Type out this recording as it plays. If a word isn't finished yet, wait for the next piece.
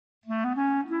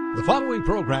The following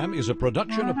program is a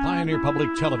production of Pioneer Public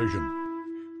Television.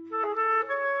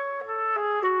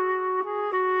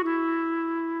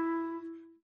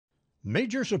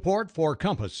 Major support for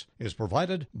Compass is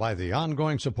provided by the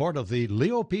ongoing support of the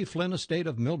Leo P. Flynn Estate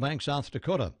of Millbank, South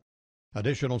Dakota.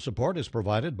 Additional support is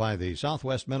provided by the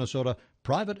Southwest Minnesota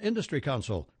Private Industry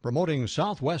Council, promoting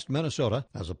Southwest Minnesota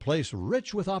as a place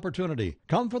rich with opportunity.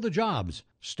 Come for the jobs,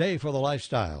 stay for the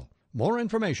lifestyle. More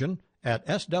information at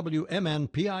swmnpic.org.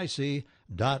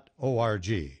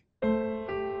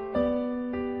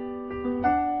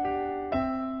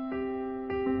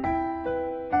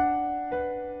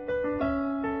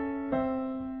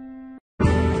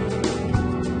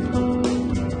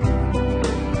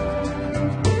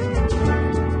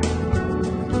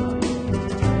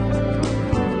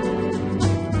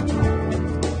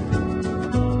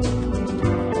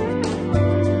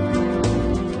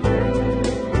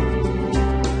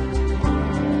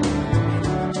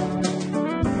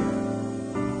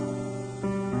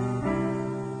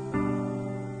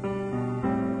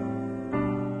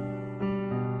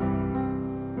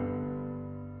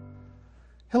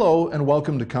 Hello and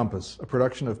welcome to Compass, a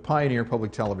production of Pioneer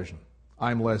Public Television.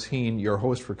 I'm Les Heen, your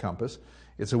host for Compass.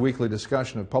 It's a weekly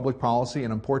discussion of public policy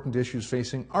and important issues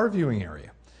facing our viewing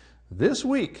area. This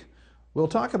week, we'll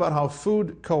talk about how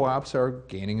food co-ops are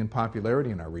gaining in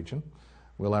popularity in our region.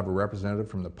 We'll have a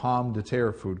representative from the Pomme de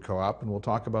Terre Food Co-op, and we'll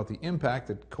talk about the impact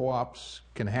that co-ops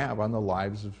can have on the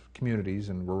lives of communities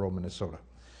in rural Minnesota.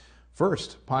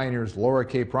 First, Pioneer's Laura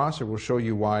K. Prosser will show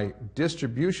you why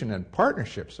distribution and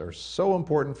partnerships are so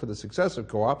important for the success of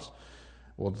co-ops.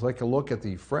 We'll take a look at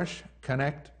the Fresh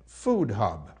Connect Food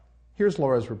Hub. Here's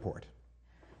Laura's report.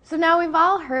 So now we've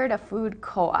all heard of food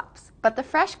co-ops, but the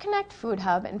Fresh Connect Food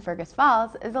Hub in Fergus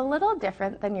Falls is a little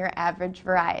different than your average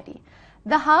variety.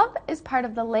 The hub is part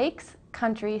of the Lakes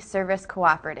Country Service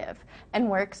Cooperative and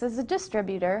works as a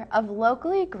distributor of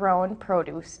locally grown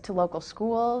produce to local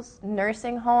schools,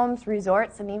 nursing homes,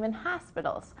 resorts, and even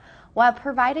hospitals, while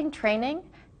providing training,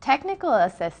 technical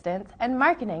assistance, and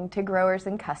marketing to growers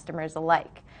and customers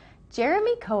alike.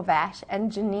 Jeremy Kovash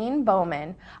and Janine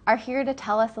Bowman are here to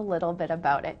tell us a little bit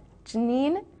about it.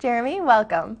 Janine, Jeremy,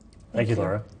 welcome. Thank you,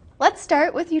 Laura. Let's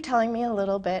start with you telling me a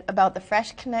little bit about the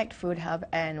Fresh Connect Food Hub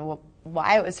and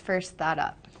why it was first thought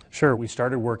up. Sure. We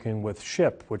started working with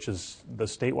SHIP, which is the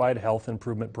statewide health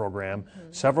improvement program,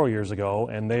 several years ago,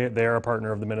 and they are a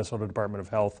partner of the Minnesota Department of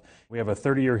Health. We have a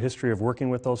 30-year history of working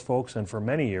with those folks, and for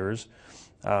many years,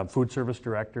 food service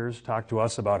directors talked to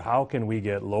us about how can we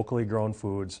get locally grown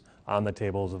foods on the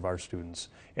tables of our students.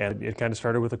 And it kind of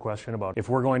started with a question about if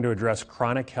we're going to address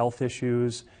chronic health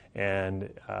issues and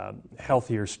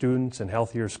healthier students and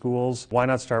healthier schools, why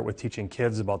not start with teaching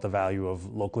kids about the value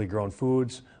of locally grown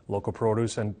foods, local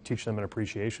produce, and teach them an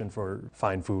appreciation for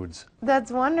fine foods. That's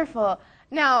wonderful.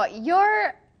 Now,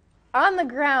 you're on the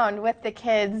ground with the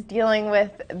kids dealing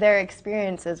with their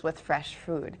experiences with fresh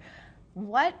food.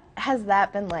 What has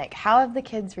that been like? How have the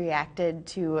kids reacted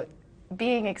to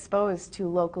being exposed to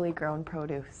locally grown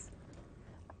produce?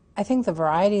 I think the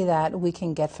variety that we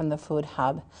can get from the Food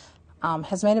Hub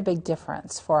has made a big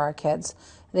difference for our kids.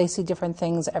 They see different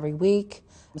things every week.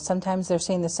 Sometimes they're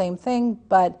seeing the same thing,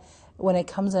 but when it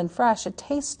comes in fresh, it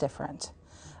tastes different.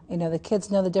 You know, the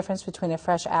kids know the difference between a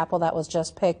fresh apple that was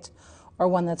just picked or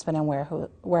one that's been in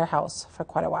warehouse for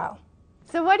quite a while.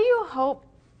 So what do you hope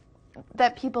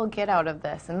that people get out of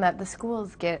this and that the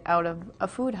schools get out of a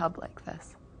food hub like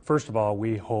this? First of all,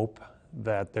 we hope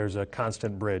that there's a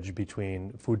constant bridge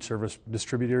between food service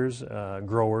distributors,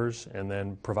 growers, and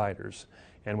then providers.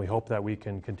 And we hope that we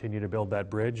can continue to build that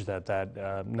bridge,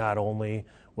 that not only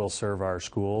will serve our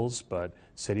schools, but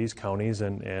cities, counties,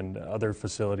 and other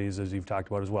facilities, as you've talked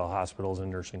about as well, hospitals and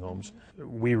nursing homes.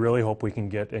 We really hope we can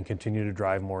get and continue to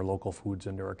drive more local foods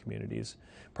into our communities.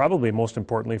 Probably most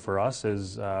importantly for us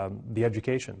is the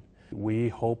education. We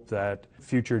hope that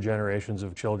future generations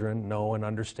of children know and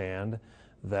understand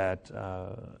that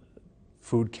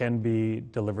food can be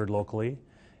delivered locally,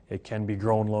 it can be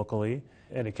grown locally,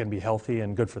 and it can be healthy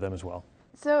and good for them as well.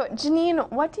 So, Janine,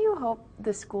 what do you hope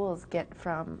the schools get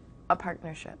from a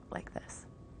partnership like this?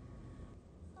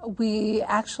 We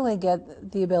actually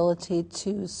get the ability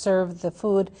to serve the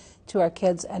food to our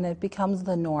kids, and it becomes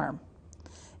the norm.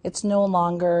 It's no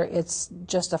longer, it's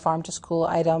just a farm-to-school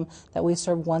item that we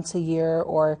serve once a year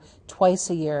or twice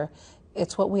a year.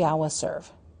 It's what we always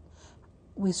serve.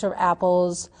 We serve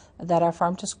apples that are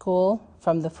farm-to-school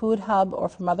from the Food Hub or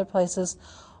from other places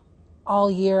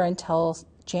all year until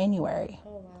January.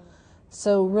 Oh, wow.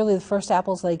 So really the first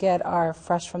apples they get are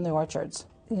fresh from the orchards.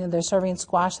 You know, they're serving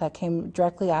squash that came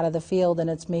directly out of the field and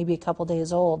it's maybe a couple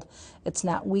days old. It's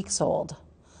not weeks old.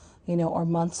 or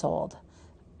months old.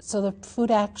 So the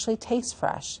food actually tastes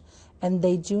fresh, and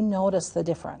they do notice the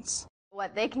difference.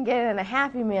 What they can get in a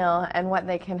Happy Meal and what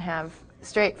they can have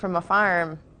straight from a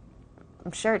farm,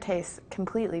 I'm sure it tastes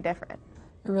completely different.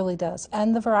 It really does.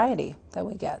 And the variety that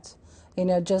we get.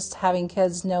 Just having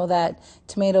kids know that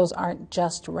tomatoes aren't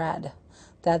just red,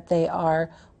 that they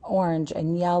are orange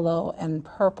and yellow and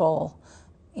purple,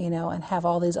 and have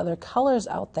all these other colors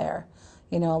out there,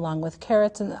 along with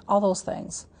carrots and all those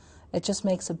things. It just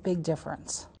makes a big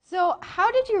difference. So how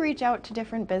did you reach out to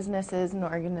different businesses and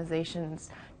organizations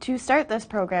to start this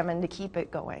program and to keep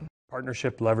it going?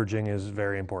 Partnership leveraging is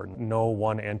very important. No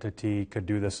one entity could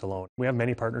do this alone. We have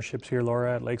many partnerships here,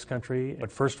 Laura, at Lakes Country.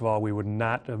 But first of all, we would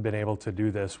not have been able to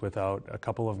do this without a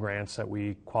couple of grants that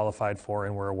we qualified for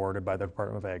and were awarded by the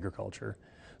Department of Agriculture.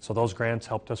 So those grants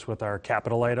helped us with our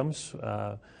capital items,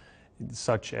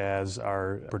 such as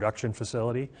our production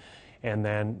facility, and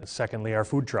then secondly, our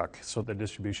food truck. So the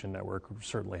distribution network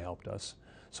certainly helped us.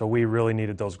 So we really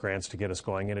needed those grants to get us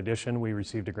going. In addition, we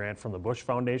received a grant from the Bush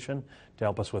Foundation to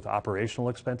help us with operational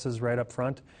expenses right up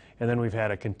front. And then we've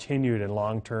had a continued and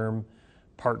long-term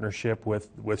partnership with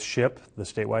SHIP, the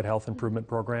Statewide Health Improvement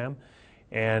Program.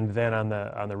 And then on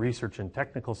the research and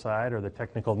technical side, or the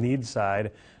technical needs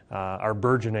side, our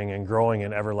burgeoning and growing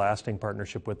and everlasting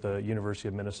partnership with the University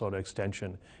of Minnesota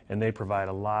Extension. And they provide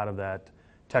a lot of that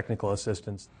technical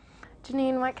assistance.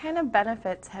 Janine, what kind of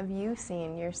benefits have you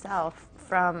seen yourself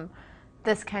from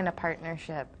this kind of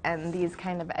partnership and these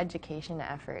kind of education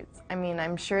efforts? I mean,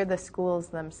 I'm sure the schools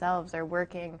themselves are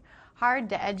working hard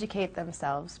to educate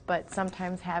themselves, but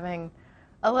sometimes having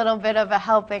a little bit of a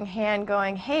helping hand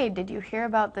going, hey, did you hear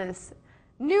about this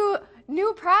new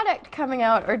product coming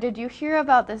out, or did you hear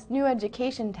about this new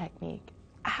education technique?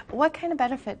 What kind of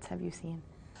benefits have you seen?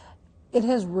 It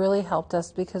has really helped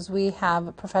us because we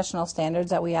have professional standards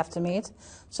that we have to meet.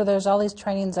 So there's all these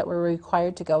trainings that we're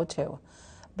required to go to.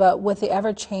 But with the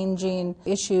ever-changing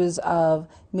issues of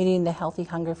meeting the Healthy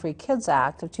Hunger-Free Kids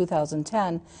Act of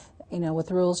 2010,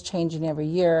 with rules changing every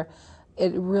year,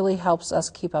 it really helps us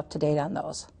keep up to date on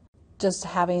those. Just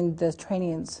having the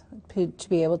trainings to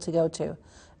be able to go to.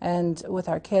 And with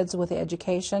our kids, with the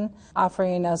education,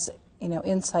 offering us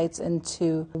insights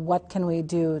into what can we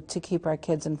do to keep our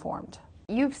kids informed.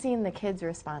 You've seen the kids'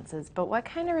 responses, but what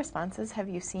kind of responses have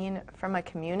you seen from a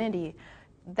community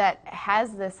that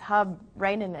has this hub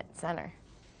right in its center?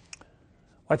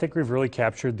 I think we've really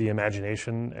captured the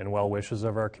imagination and well wishes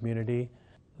of our community.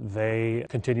 They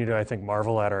continue to, I think,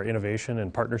 marvel at our innovation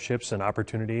and partnerships and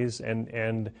opportunities.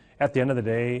 And at the end of the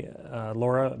day,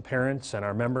 Laura, parents and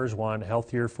our members want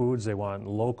healthier foods. They want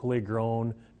locally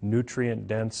grown,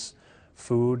 nutrient-dense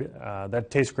food that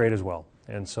tastes great as well.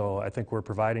 And so I think we're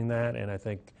providing that, and I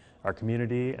think our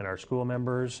community and our school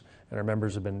members and our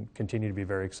members have continue to be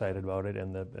very excited about it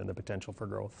and the potential for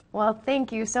growth. Well,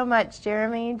 thank you so much,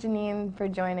 Jeremy, Janine, for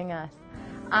joining us.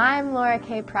 I'm Laura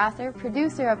K. Prosser,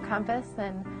 producer of Compass,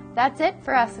 and that's it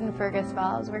for us in Fergus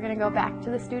Falls. We're going to go back to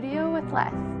the studio with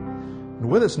Les. And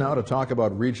with us now to talk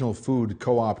about regional food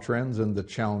co-op trends and the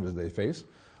challenges they face,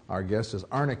 our guest is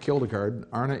Arne Kildegard.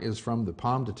 Arne is from the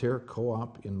Pomme de Terre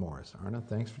Co-op in Morris. Arne,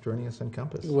 thanks for joining us on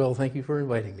Compass. Well, thank you for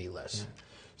inviting me, Les. Yeah.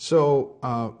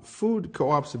 So food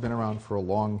co-ops have been around for a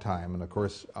long time, and of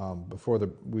course, before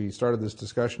we started this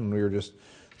discussion, we were just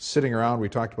sitting around. We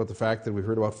talked about the fact that we've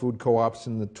heard about food co-ops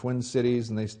in the Twin Cities,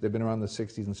 and they've been around in the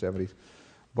 60s and 70s.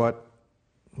 But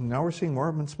now we're seeing more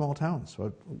of them in small towns. So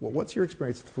what's your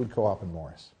experience with the food co-op in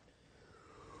Morris?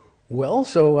 Well,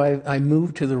 so I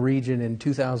moved to the region in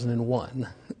 2001,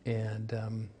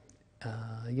 and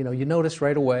you notice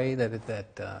right away that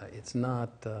it's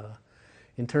not,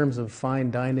 in terms of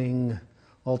fine dining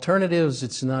alternatives,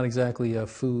 it's not exactly a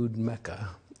food mecca,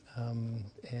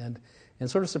 and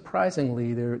sort of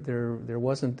surprisingly, it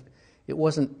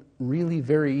wasn't really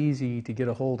very easy to get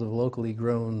a hold of locally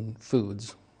grown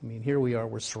foods. I mean, here we are,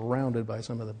 we're surrounded by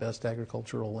some of the best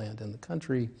agricultural land in the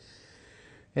country.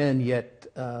 And yet,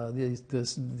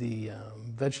 the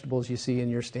vegetables you see in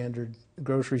your standard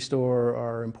grocery store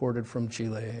are imported from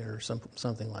Chile or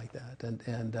something like that.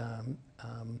 And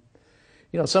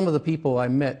some of the people I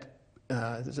met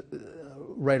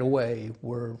right away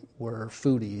were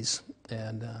foodies,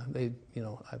 and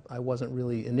I wasn't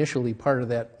really initially part of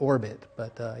that orbit,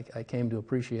 but I came to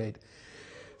appreciate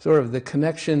sort of the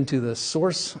connection to the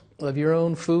source of your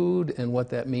own food and what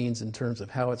that means in terms of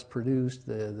how it's produced,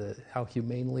 how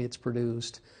humanely it's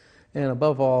produced, and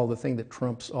above all, the thing that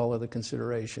trumps all other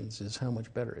considerations is how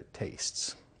much better it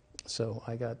tastes. So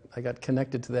I got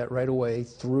connected to that right away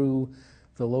through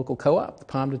the local co-op, the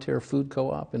Pomme de Terre Food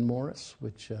Co-op in Morris,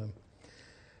 which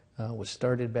Was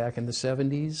started back in the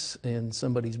 70s in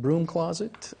somebody's broom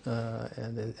closet,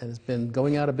 and it's been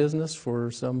going out of business for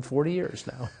some 40 years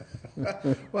now.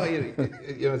 Well, it's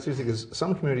interesting because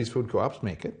some communities, food co-ops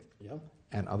make it,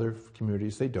 and other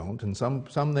communities they don't, and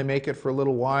some they make it for a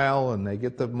little while and they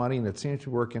get the money and it seems to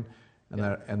be working,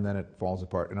 and then it falls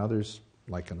apart. And others,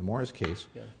 like in the Morris case,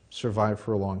 survive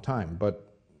for a long time.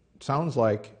 But it sounds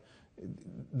like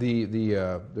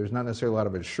there's not necessarily a lot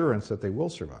of assurance that they will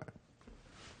survive.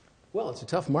 Well, it's a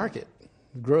tough market.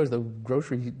 The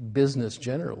grocery business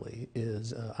generally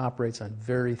operates on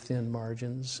very thin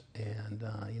margins, and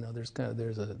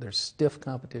there's stiff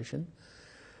competition.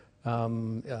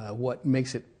 What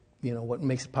makes it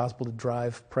possible to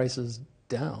drive prices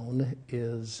down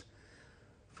is,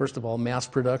 first of all, mass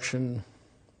production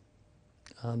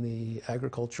on the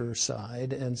agriculture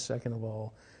side, and second of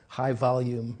all, high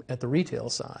volume at the retail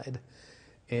side.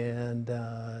 And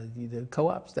the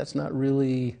co-ops, that's not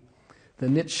really the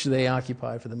niche they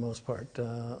occupy for the most part.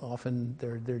 Often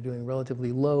they're doing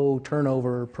relatively low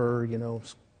turnover per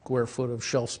square foot of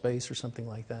shelf space or something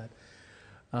like that,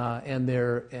 and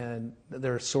they're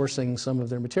sourcing some of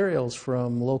their materials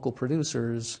from local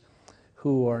producers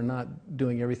who are not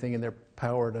doing everything in their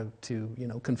power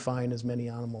to confine as many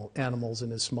animals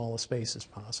in as small a space as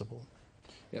possible.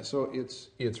 Yeah, so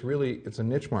it's a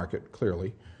niche market,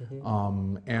 clearly,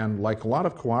 and like a lot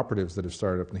of cooperatives that have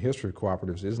started up in the history of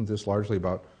cooperatives, isn't this largely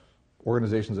about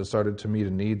organizations that started to meet a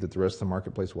need that the rest of the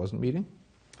marketplace wasn't meeting?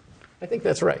 I think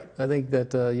that's right. I think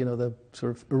that the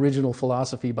sort of original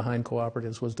philosophy behind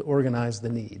cooperatives was to organize the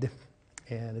need,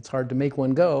 and it's hard to make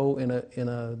one go in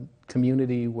a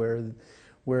community where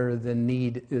the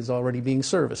need is already being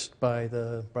serviced by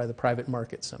the private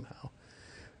market somehow.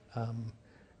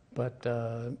 But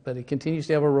it continues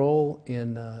to have a role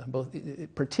in both,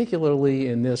 particularly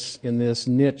in this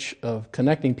niche of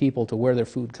connecting people to where their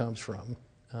food comes from,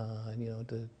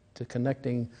 to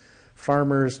connecting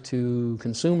farmers to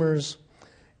consumers,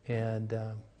 and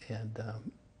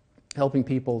helping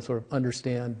people sort of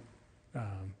understand,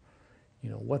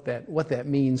 what that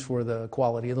means for the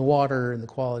quality of the water and the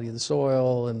quality of the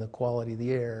soil and the quality of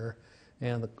the air,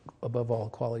 and above all,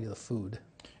 quality of the food.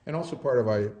 And also part of,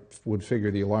 I would figure,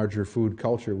 the larger food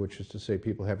culture, which is to say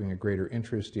people having a greater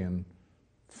interest in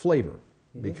flavor.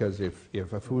 Because if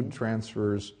a food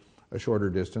transfers a shorter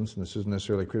distance, and this isn't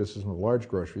necessarily criticism of large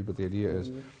grocery, but the idea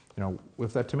is,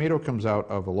 if that tomato comes out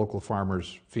of a local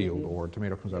farmer's field or a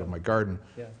tomato comes out of my garden,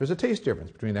 there's a taste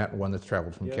difference between that and one that's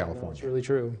traveled from California. No, it's really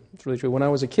true. It's really true. When I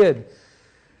was a kid,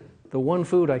 the one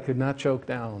food I could not choke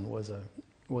down was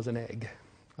an egg.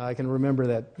 I can remember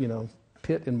that,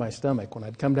 pit in my stomach when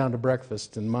I'd come down to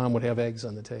breakfast and Mom would have eggs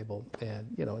on the table, and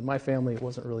in my family it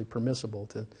wasn't really permissible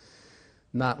to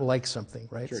not like something,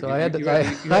 right? Sure. So You had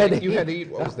to eat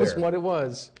what was there. That was what it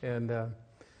was, and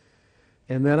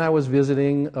then I was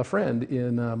visiting a friend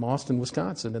in Mauston,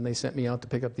 Wisconsin, and they sent me out to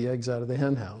pick up the eggs out of the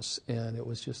hen house, and it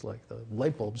was just like the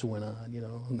light bulbs went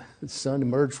on. The sun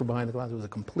emerged from behind the clouds. It was a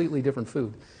completely different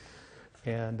food.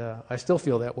 And I still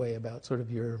feel that way about sort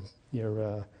of your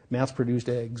mass-produced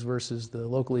eggs versus the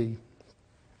locally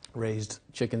raised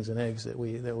chickens and eggs that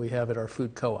we have at our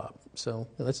food co-op. So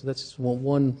that's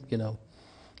one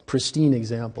pristine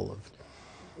example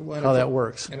of how that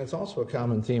works. And it's also a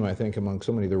common theme, I think, among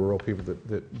so many of the rural people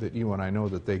that you and I know,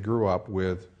 that they grew up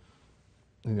with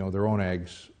their own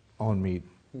eggs, own meat,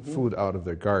 food out of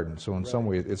their garden. So in some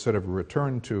way, it's sort of a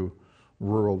return to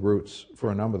rural roots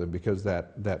for a number of them, because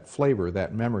that flavor,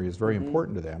 that memory is very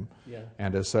important to them.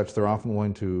 And as such, they're often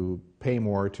willing to pay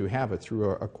more to have it through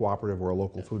a cooperative or a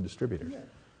local food distributor.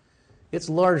 It's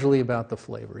largely about the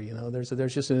flavor.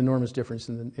 There's just an enormous difference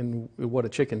in what a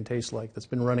chicken tastes like that's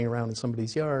been running around in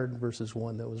somebody's yard versus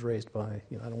one that was raised by,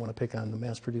 I don't want to pick on the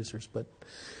mass producers, but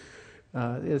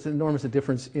it's an enormous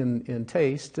difference in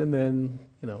taste. And then,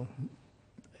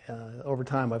 over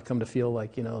time, I've come to feel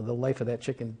like, the life of that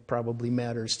chicken probably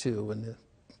matters too. And the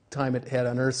time it had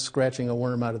on Earth scratching a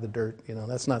worm out of the dirt,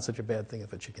 that's not such a bad thing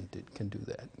if a chicken can do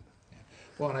that.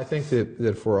 Well, and I think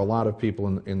that for a lot of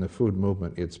people in the food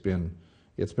movement, it's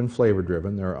been flavor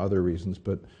driven. There are other reasons,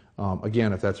 but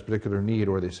again, if that's a particular need,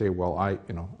 or they say, well,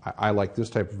 I like this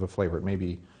type of a flavor. It may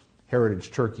be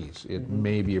heritage turkeys. It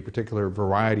may be a particular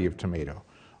variety of tomato.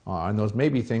 And those may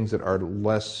be things that are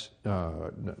less,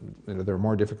 they're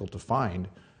more difficult to find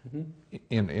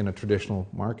in a traditional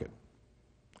market.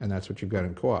 And that's what you've got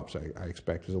in co-ops, I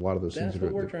expect, is a lot of those things. That's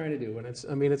what we're trying to do. And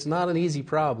it's not an easy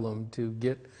problem to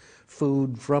get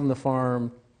food from the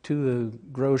farm to the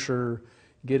grocer,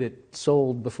 get it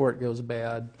sold before it goes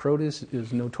bad. Produce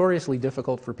is notoriously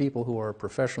difficult for people who are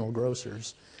professional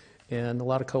grocers. And a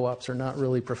lot of co-ops are not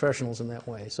really professionals in that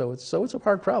way. So it's a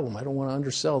hard problem. I don't want to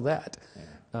undersell that,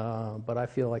 but I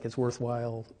feel like it's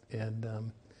worthwhile.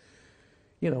 And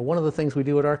one of the things we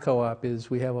do at our co-op is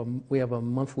we have a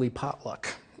monthly potluck,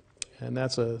 and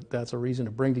that's a reason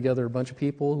to bring together a bunch of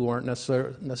people who aren't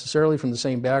necessarily from the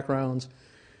same backgrounds.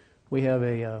 We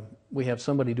have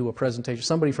somebody do a presentation.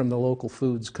 Somebody from the local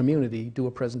foods community do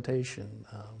a presentation.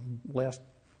 Last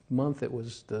month it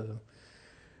was the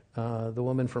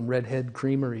woman from Redhead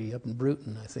Creamery up in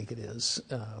Bruton, I think it is,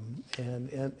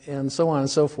 and so on and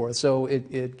so forth. So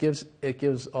it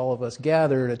gives all of us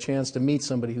gathered a chance to meet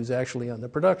somebody who's actually on the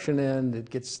production end. It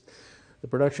gets the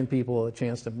production people a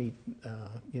chance to meet,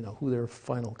 who their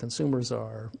final consumers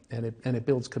are, and it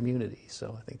builds community.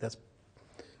 So I think that's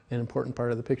an important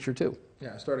part of the picture too.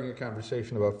 Yeah, starting a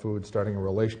conversation about food, starting a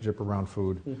relationship around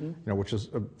food, which is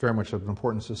very much an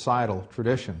important societal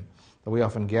tradition that we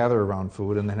often gather around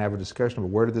food and then have a discussion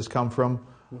about where did this come from,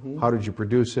 how did you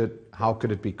produce it, how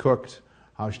could it be cooked,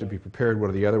 how should it be prepared, what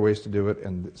are the other ways to do it,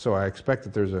 and so I expect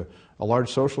that there's a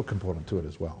large social component to it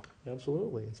as well.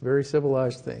 Absolutely, it's a very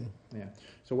civilized thing. Yeah.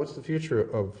 So what's the future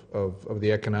of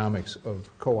the economics of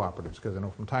cooperatives? Because I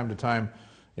know from time to time,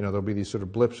 there'll be these sort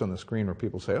of blips on the screen where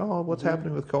people say, oh, what's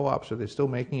happening with co-ops? Are they still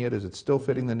making it? Is it still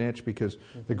fitting the niche? Because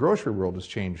the grocery world has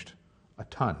changed a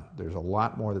ton. There's a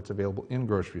lot more that's available in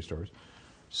grocery stores.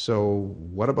 So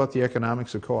what about the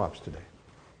economics of co-ops today?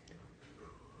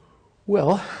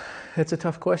 Well, it's a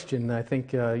tough question. I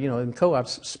think, and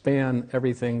co-ops span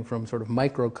everything from sort of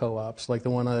micro co-ops, like the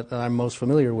one that I'm most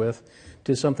familiar with,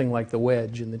 to something like the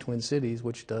Wedge in the Twin Cities,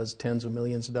 which does tens of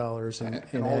millions of dollars in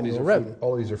annual revenue.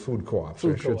 All these are food co-ops.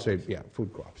 Food I should co-ops. say, yeah,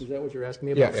 food co-ops. Is that what you're asking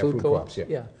me about? Food co-ops?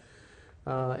 Yeah.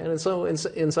 And so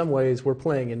in some ways, we're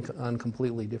playing on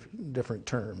completely different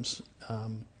terms.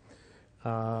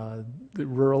 The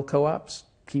rural co-ops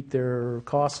keep their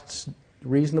costs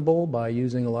reasonable by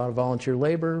using a lot of volunteer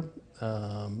labor,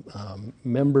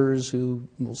 members who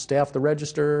will staff the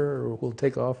register or will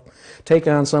take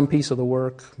on some piece of the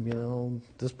work.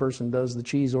 This person does the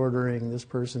cheese ordering, this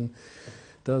person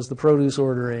does the produce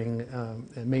ordering,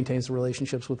 and maintains the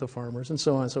relationships with the farmers, and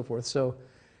so on and so forth. So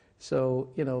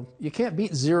you can't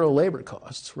beat zero labor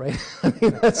costs, right? I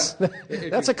mean,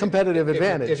 that's a competitive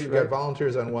advantage. If you've got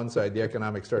volunteers on one side, the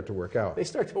economics start to work out. They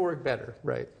start to work better,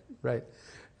 right.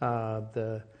 Our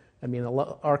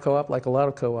co-op, like a lot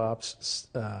of co-ops,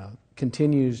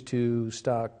 continues to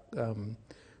stock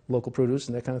local produce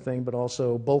and that kind of thing, but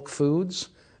also bulk foods,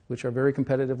 which are very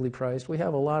competitively priced. We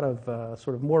have a lot of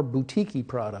sort of more boutique-y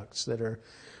products that are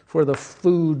for the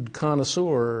food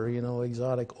connoisseur,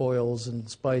 exotic oils and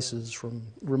spices from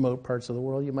remote parts of the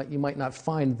world. You might not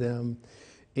find them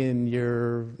in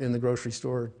the grocery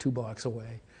store 2 blocks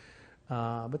away.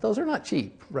 But those are not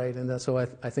cheap, right? And so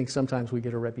I think sometimes we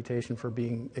get a reputation for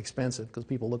being expensive because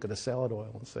people look at a salad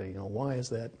oil and say, why is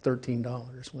that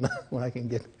 $13 when I can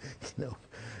get,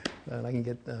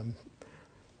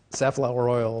 safflower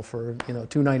oil for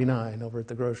 $2.99 over at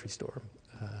the grocery store.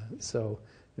 Some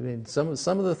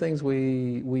of the things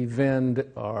we vend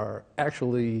are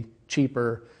actually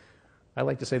cheaper. I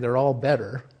like to say they're all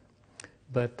better,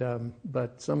 but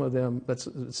some of them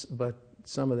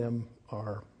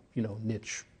are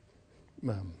niche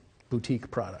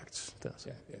boutique products.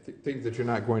 Things that you're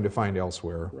not going to find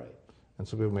elsewhere. Right. And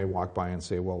so people may walk by and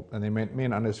say, well, and they may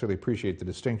not necessarily appreciate the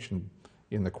distinction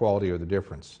in the quality or the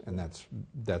difference, and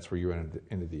that's where you enter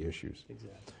into the issues.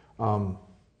 Exactly.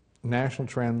 National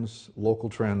trends, local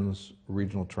trends,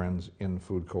 regional trends in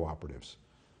food cooperatives.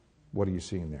 What are you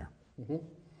seeing there? Mm-hmm.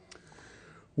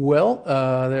 Well,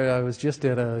 I was just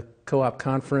at a co-op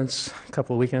conference a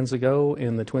couple of weekends ago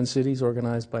in the Twin Cities,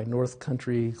 organized by North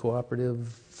Country Cooperative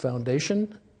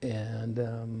Foundation, and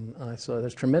I saw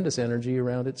there's tremendous energy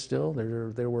around it still.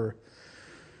 There were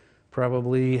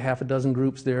probably half a dozen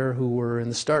groups there who were in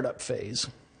the startup phase,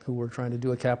 who were trying to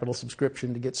do a capital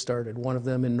subscription to get started. One of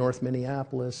them in North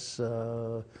Minneapolis,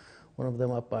 one of them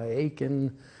up by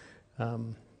Aiken,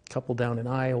 couple down in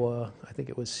Iowa. I think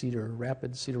it was Cedar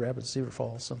Rapids, Cedar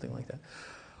Falls, something like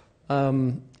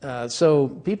that. So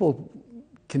people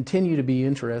continue to be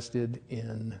interested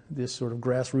in this sort of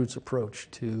grassroots approach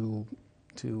to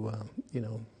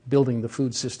building the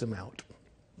food system out,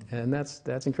 and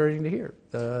that's encouraging to hear.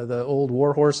 The old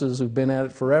war horses who've been at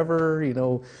it forever,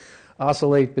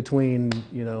 oscillate between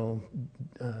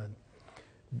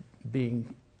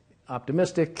being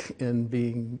optimistic and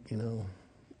being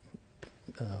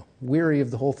weary of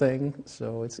the whole thing.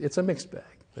 So it's a mixed bag.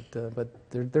 But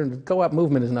the co-op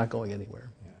movement is not going anywhere.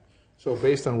 Yeah. So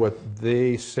based on what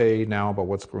they say now about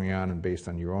what's going on and based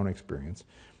on your own experience,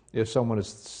 if someone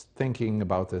is thinking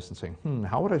about this and saying,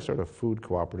 how would I start a food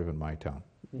cooperative in my town?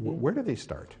 Where do they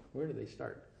start? Where do they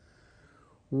start?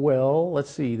 Well, let's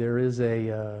see. There's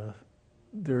a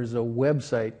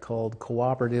website called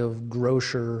Cooperative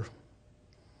Grocer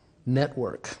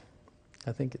Network.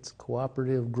 I think it's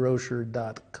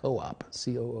cooperativegrocer.coop,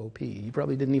 C-O-O-P. You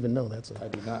probably didn't even know that's a I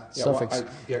do not. suffix.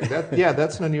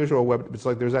 That's an unusual web. It's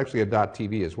like there's actually a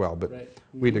 .tv as well, but Right.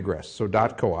 we digress. So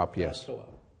 .coop, yes. Co-op.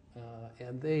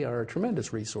 And they are a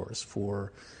tremendous resource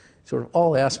for sort of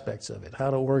all aspects of it: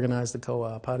 how to organize the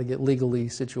co-op, how to get legally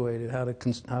situated, how to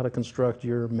construct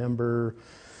your member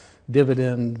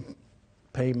dividend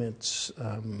payments,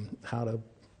 how to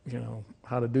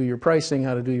do your pricing,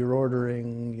 how to do your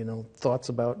ordering, thoughts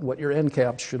about what your end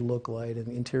caps should look like, and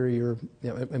interior,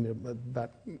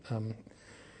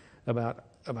 about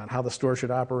how the store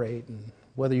should operate, and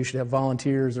whether you should have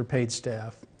volunteers or paid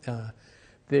staff.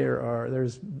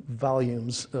 There's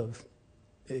volumes of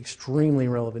extremely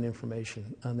relevant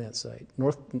information on that site.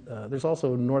 There's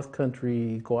also North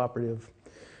Country Cooperative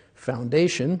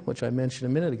Foundation, which I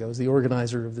mentioned a minute ago, is the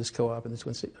organizer of this co-op in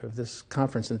of this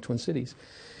conference in the Twin Cities,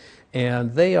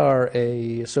 and they are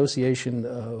a association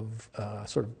of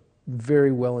sort of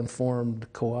very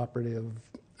well-informed cooperative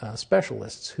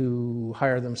specialists who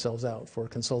hire themselves out for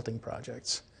consulting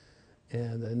projects,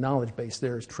 and the knowledge base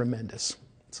there is tremendous.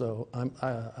 So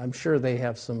I'm sure they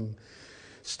have some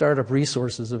startup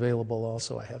resources available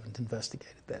also. I haven't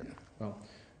investigated that. Well,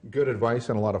 good advice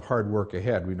and a lot of hard work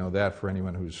ahead. We know that for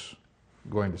anyone who's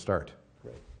going to start.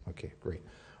 Great. Okay, great.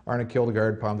 Arne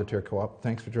Kildegard, Pomme de Terre Co-op,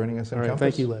 thanks for joining us on All right,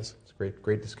 Compass. thank you, Les. It's a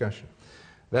great discussion.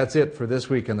 That's it for this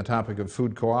week on the topic of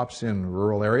food co-ops in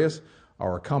rural areas.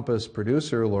 Our Compass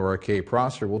producer, Laura K.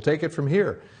 Prosser, will take it from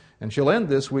here, and she'll end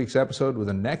this week's episode with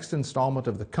the next installment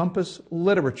of the Compass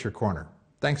Literature Corner.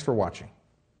 Thanks for watching.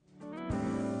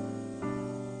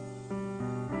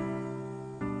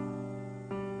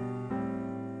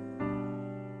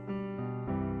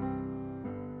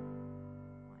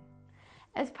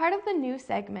 As part of the new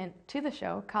segment to the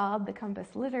show called the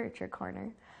Compass Literature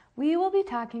Corner, we will be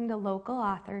talking to local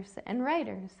authors and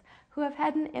writers who have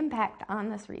had an impact on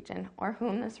this region or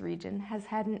whom this region has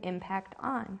had an impact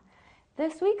on.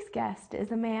 This week's guest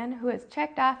is a man who has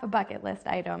checked off a bucket list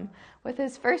item with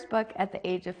his first book at the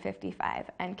age of 55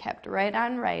 and kept right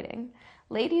on writing.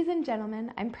 Ladies and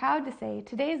gentlemen, I'm proud to say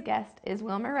today's guest is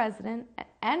Willmar resident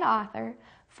and author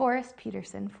Forrest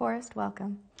Peterson. Forrest,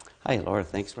 welcome. Hi, Laura.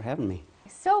 Thanks for having me.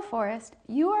 So, Forrest,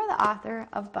 you are the author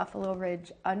of Buffalo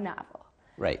Ridge, a novel.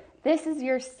 Right. This is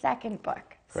your second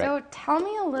book. Correct. So tell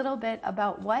me a little bit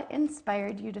about what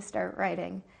inspired you to start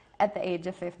writing at the age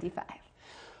of 55.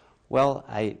 Well,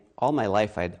 all my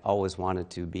life I'd always wanted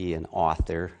to be an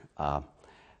author. I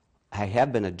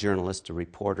have been a journalist, a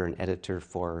reporter, and editor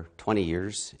for 20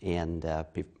 years, and I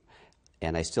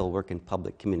still work in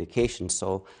public communications.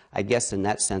 So I guess in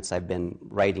that sense I've been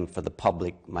writing for the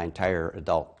public my entire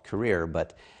adult career.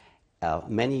 But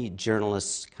many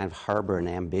journalists kind of harbor an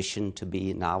ambition to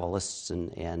be novelists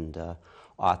and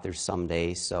authors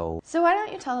someday. So why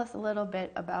don't you tell us a little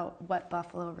bit about what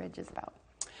Buffalo Ridge is about?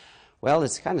 Well,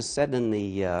 it's kind of set in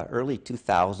the early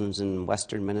 2000s in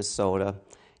western Minnesota,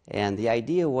 and the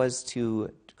idea was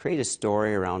to create a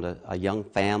story around a young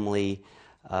family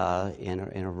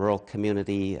in a rural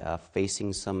community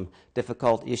facing some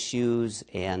difficult issues,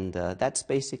 and that's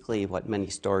basically what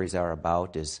many stories are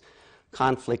about, is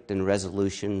conflict and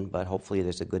resolution, but hopefully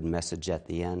there's a good message at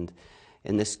the end.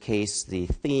 In this case, the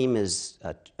theme is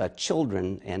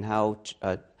children and how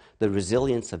the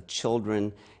resilience of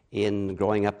children in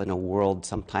growing up in a world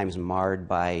sometimes marred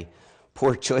by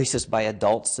poor choices by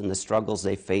adults and the struggles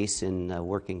they face in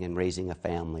working and raising a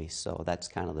family. So that's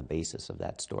kind of the basis of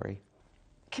that story.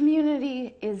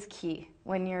 Community is key.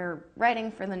 When you're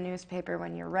writing for the newspaper,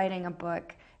 when you're writing a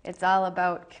book, it's all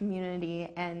about community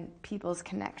and people's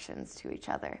connections to each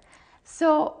other.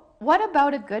 So what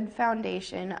about a good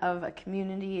foundation of a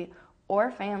community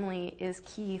or family is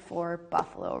key for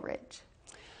Buffalo Ridge?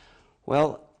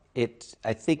 Well,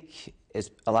 I think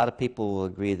a lot of people will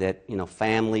agree that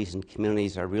families and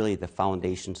communities are really the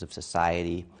foundations of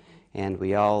society, and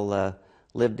we all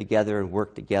live together and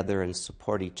work together and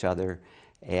support each other.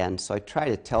 And so I try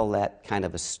to tell that kind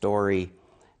of a story,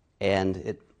 and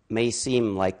it may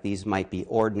seem like these might be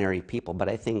ordinary people, but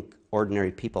I think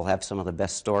ordinary people have some of the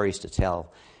best stories to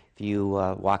tell. If you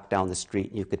walk down the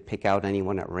street, you could pick out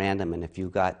anyone at random, and if you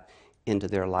got into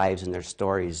their lives and their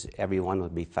stories, everyone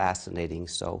would be fascinating.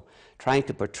 So trying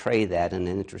to portray that in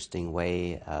an interesting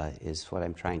way is what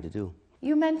I'm trying to do.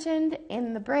 You mentioned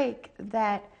in the break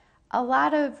that a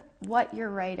lot of what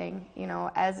you're writing,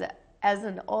 as as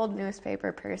an old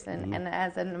newspaper person and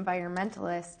as an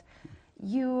environmentalist,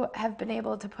 you have been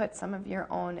able to put some of your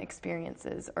own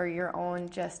experiences or your own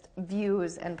just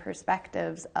views and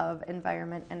perspectives of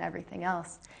environment and everything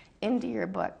else into your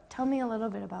book. Tell me a little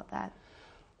bit about that.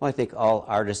 Well, I think all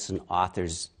artists and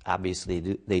authors,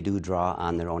 obviously, they do draw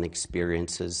on their own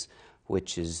experiences,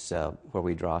 which is where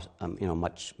we draw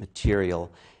much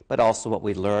material, but also what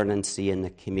we learn and see in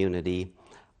the community.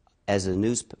 As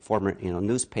a former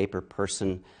newspaper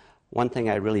person, one thing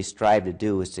I really strive to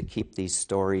do is to keep these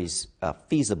stories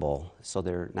feasible, so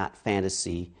they're not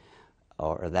fantasy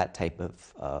or that type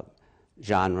of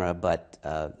genre, but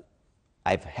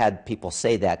I've had people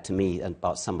say that to me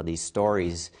about some of these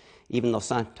stories, even though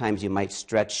sometimes you might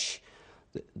stretch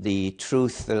the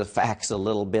truth or the facts a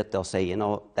little bit. They'll say,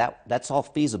 that's all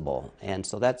feasible. And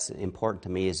so that's important to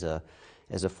me as a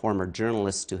former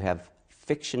journalist, to have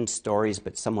fiction stories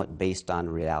but somewhat based on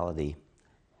reality.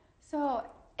 So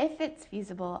if it's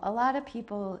feasible, a lot of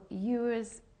people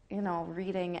use,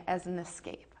 reading as an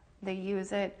escape. They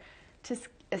use it to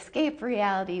escape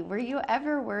reality. Were you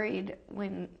ever worried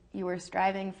when you were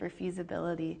striving for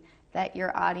feasibility that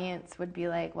your audience would be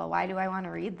like, well, why do I want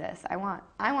to read this? I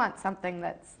want something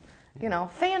that's,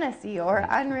 fantasy or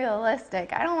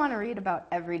unrealistic. I don't want to read about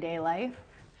everyday life.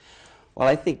 Well,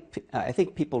 I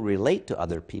think people relate to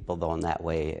other people, though, in that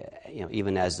way.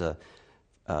 Even as a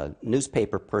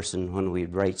newspaper person, when we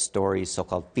write stories,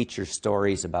 so-called feature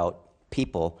stories about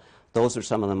people, those are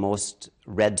some of the most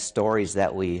read stories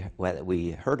that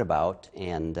we heard about,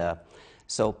 and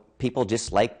so people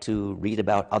just like to read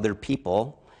about other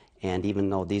people. And even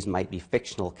though these might be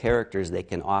fictional characters, they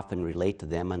can often relate to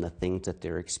them and the things that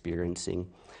they're experiencing.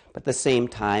 But at the same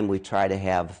time, we try to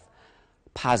have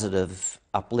positive,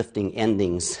 uplifting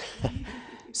endings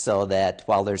so that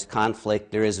while there's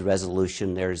conflict, there is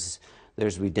resolution, there's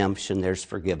redemption, there's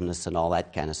forgiveness, and all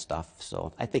that kind of stuff.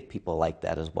 So I think people like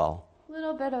that as well. A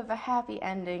little bit of a happy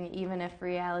ending, even if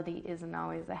reality isn't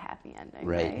always a happy ending,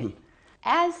 right?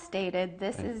 As stated,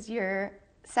 this is your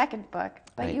second book,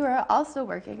 but you are also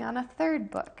working on a third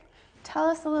book. Tell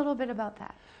us a little bit about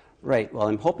that. Right. Well,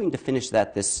 I'm hoping to finish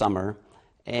that this summer,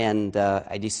 and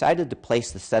I decided to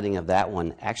place the setting of that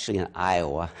one actually in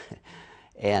Iowa,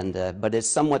 but it's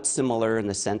somewhat similar in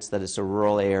the sense that it's a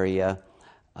rural area.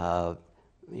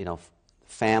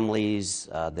 Families.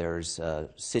 There's a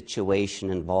situation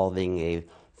involving a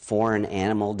foreign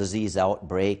animal disease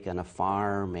outbreak on a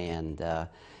farm, and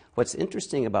what's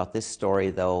interesting about this story,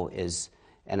 though, is,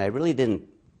 and I really didn't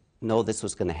know this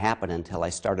was going to happen until I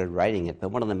started writing it, but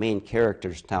one of the main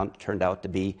characters turned out to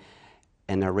be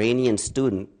an Iranian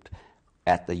student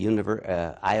at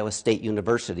the Iowa State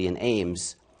University in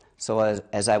Ames. So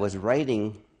as I was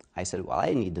writing, I said, well,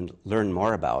 I need to learn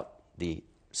more about the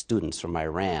students from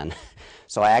Iran.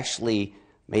 So I actually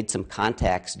made some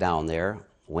contacts down there,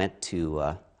 went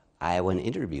to Iowa and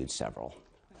interviewed several.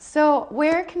 So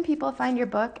where can people find your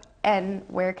book, and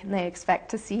where can they expect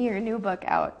to see your new book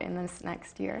out in this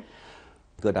next year?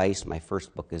 Good Ice, my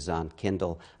first book, is on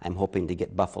Kindle. I'm hoping to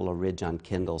get Buffalo Ridge on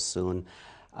Kindle soon.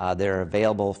 They're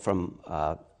available from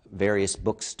various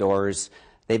bookstores.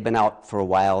 They've been out for a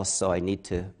while, so I need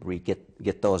to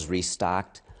get those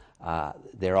restocked.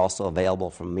 They're also available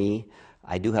from me.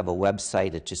 I do have a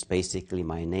website. It's just basically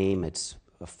my name. It's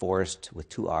Forrest with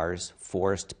 2 R's,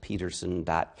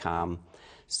 forrestpeterson.com.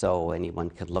 So anyone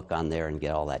could look on there and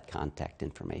get all that contact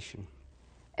information.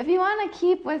 If you want to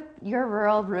keep with your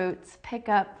rural roots, pick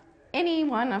up any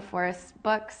one of Forrest's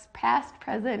books, past,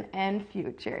 present, and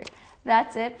future.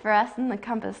 That's it for us in the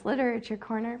Compass Literature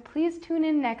Corner. Please tune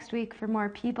in next week for more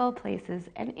people, places,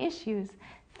 and issues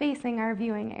facing our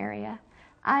viewing area.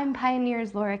 I'm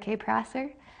Pioneer's Laura K. Prosser,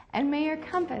 and may your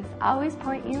compass always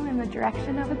point you in the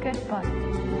direction of a good book.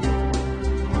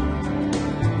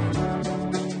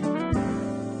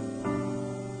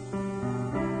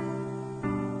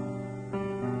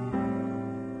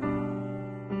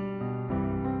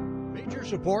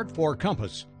 Support for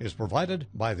Compass is provided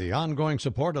by the ongoing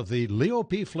support of the Leo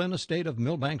P. Flynn Estate of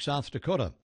Millbank, South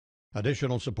Dakota.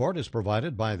 Additional support is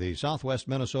provided by the Southwest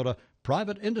Minnesota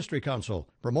Private Industry Council,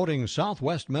 promoting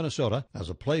Southwest Minnesota as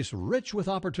a place rich with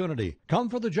opportunity. Come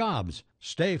for the jobs,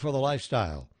 stay for the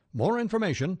lifestyle. More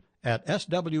information at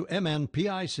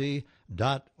swmnpic.org.